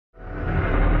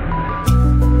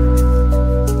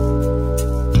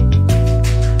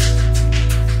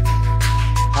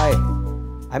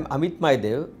I'm Amit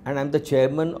Maydeo and I'm the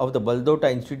chairman of the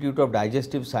Baldota Institute of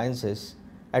Digestive Sciences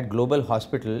at Global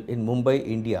Hospital in Mumbai,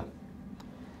 India.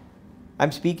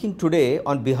 I'm speaking today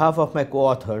on behalf of my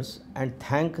co-authors and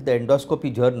thank the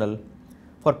Endoscopy Journal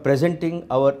for presenting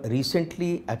our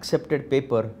recently accepted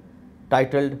paper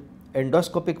titled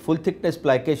Endoscopic Full Thickness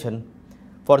Plication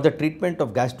for the treatment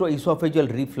of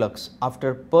gastroesophageal reflux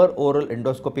after peroral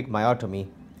endoscopic myotomy,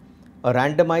 a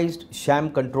randomized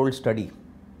sham-controlled study.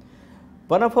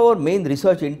 One of our main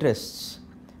research interests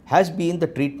has been the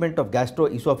treatment of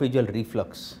gastroesophageal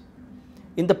reflux.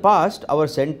 In the past, our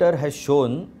center has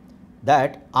shown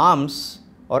that ARMS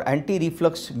or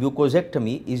anti-reflux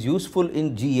mucosectomy is useful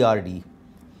in GERD.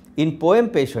 In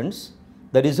POEM patients,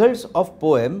 the results of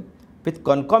POEM with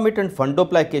concomitant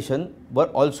fundoplication were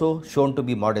also shown to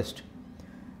be modest.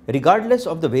 Regardless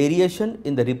of the variation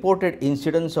in the reported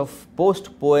incidence of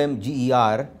post-POEM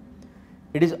GER,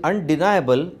 it is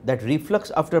undeniable that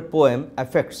reflux after POEM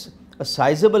affects a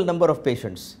sizable number of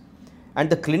patients, and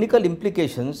the clinical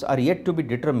implications are yet to be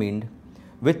determined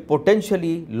with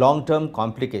potentially long-term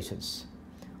complications.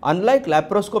 Unlike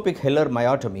laparoscopic Heller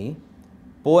myotomy,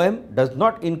 POEM does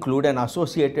not include an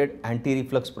associated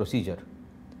anti-reflux procedure.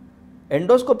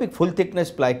 Endoscopic full thickness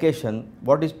plication,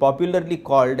 what is popularly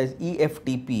called as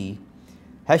EFTP,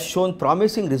 has shown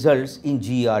promising results in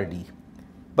GERD,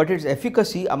 but its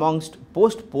efficacy amongst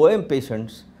post-POEM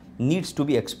patients needs to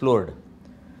be explored.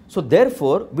 So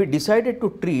therefore, we decided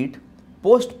to treat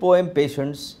post-POEM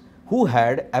patients who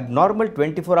had abnormal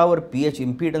 24-hour pH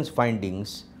impedance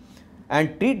findings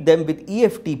and treat them with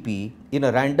EFTP in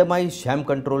a randomized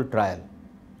sham-controlled trial.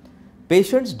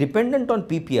 Patients dependent on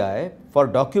PPI for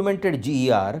documented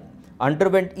GER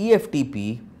underwent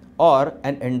EFTP or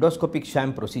an endoscopic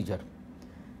sham procedure.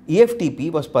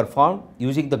 EFTP was performed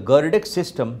using the GERD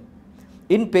system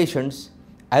in patients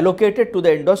allocated to the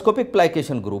endoscopic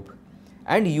plication group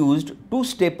and used two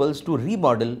staples to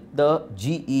remodel the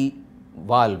GE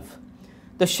valve.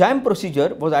 The sham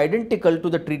procedure was identical to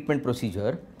the treatment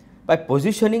procedure by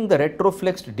positioning the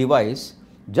retroflexed device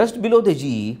just below the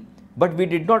GE, but we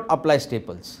did not apply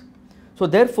staples. So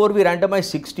therefore, we randomized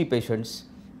 60 patients,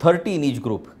 30 in each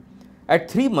group. At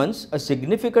 3 months, a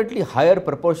significantly higher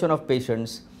proportion of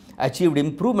patients achieved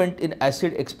improvement in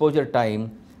acid exposure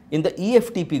time in the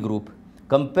EFTP group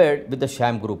compared with the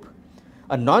sham group.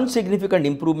 A non-significant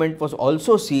improvement was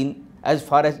also seen as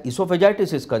far as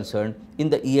esophagitis is concerned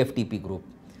in the EFTP group.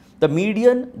 The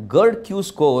median GERD Q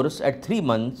scores at 3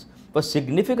 months was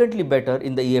significantly better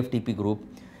in the EFTP group,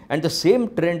 and the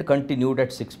same trend continued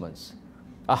at 6 months.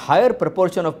 A higher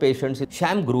proportion of patients in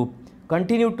sham group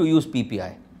continued to use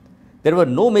PPI. There were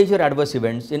no major adverse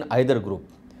events in either group.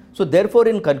 So therefore,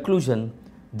 in conclusion,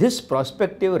 this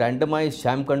prospective randomized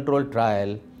sham-controlled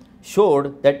trial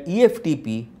showed that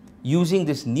EFTP using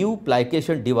this new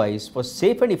plication device was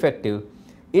safe and effective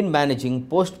in managing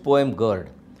post-POEM GERD.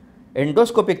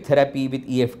 Endoscopic therapy with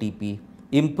EFTP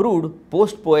improved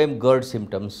post-POEM GERD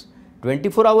symptoms,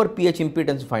 24-hour pH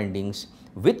impedance findings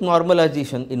with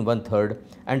normalization in 1/3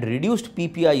 and reduced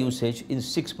PPI usage in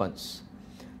 6 months.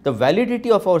 The validity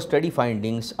of our study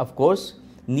findings, of course,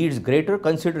 needs greater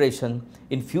consideration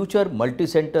in future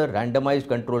multi-center randomized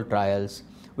control trials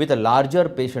with a larger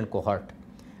patient cohort.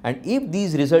 And if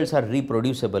these results are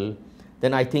reproducible,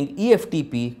 then I think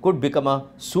EFTP could become a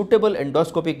suitable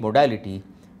endoscopic modality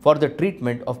for the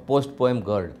treatment of post-POEM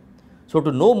GERD. So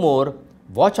to know more,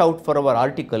 watch out for our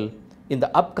article in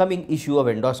the upcoming issue of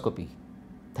Endoscopy.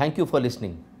 Thank you for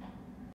listening.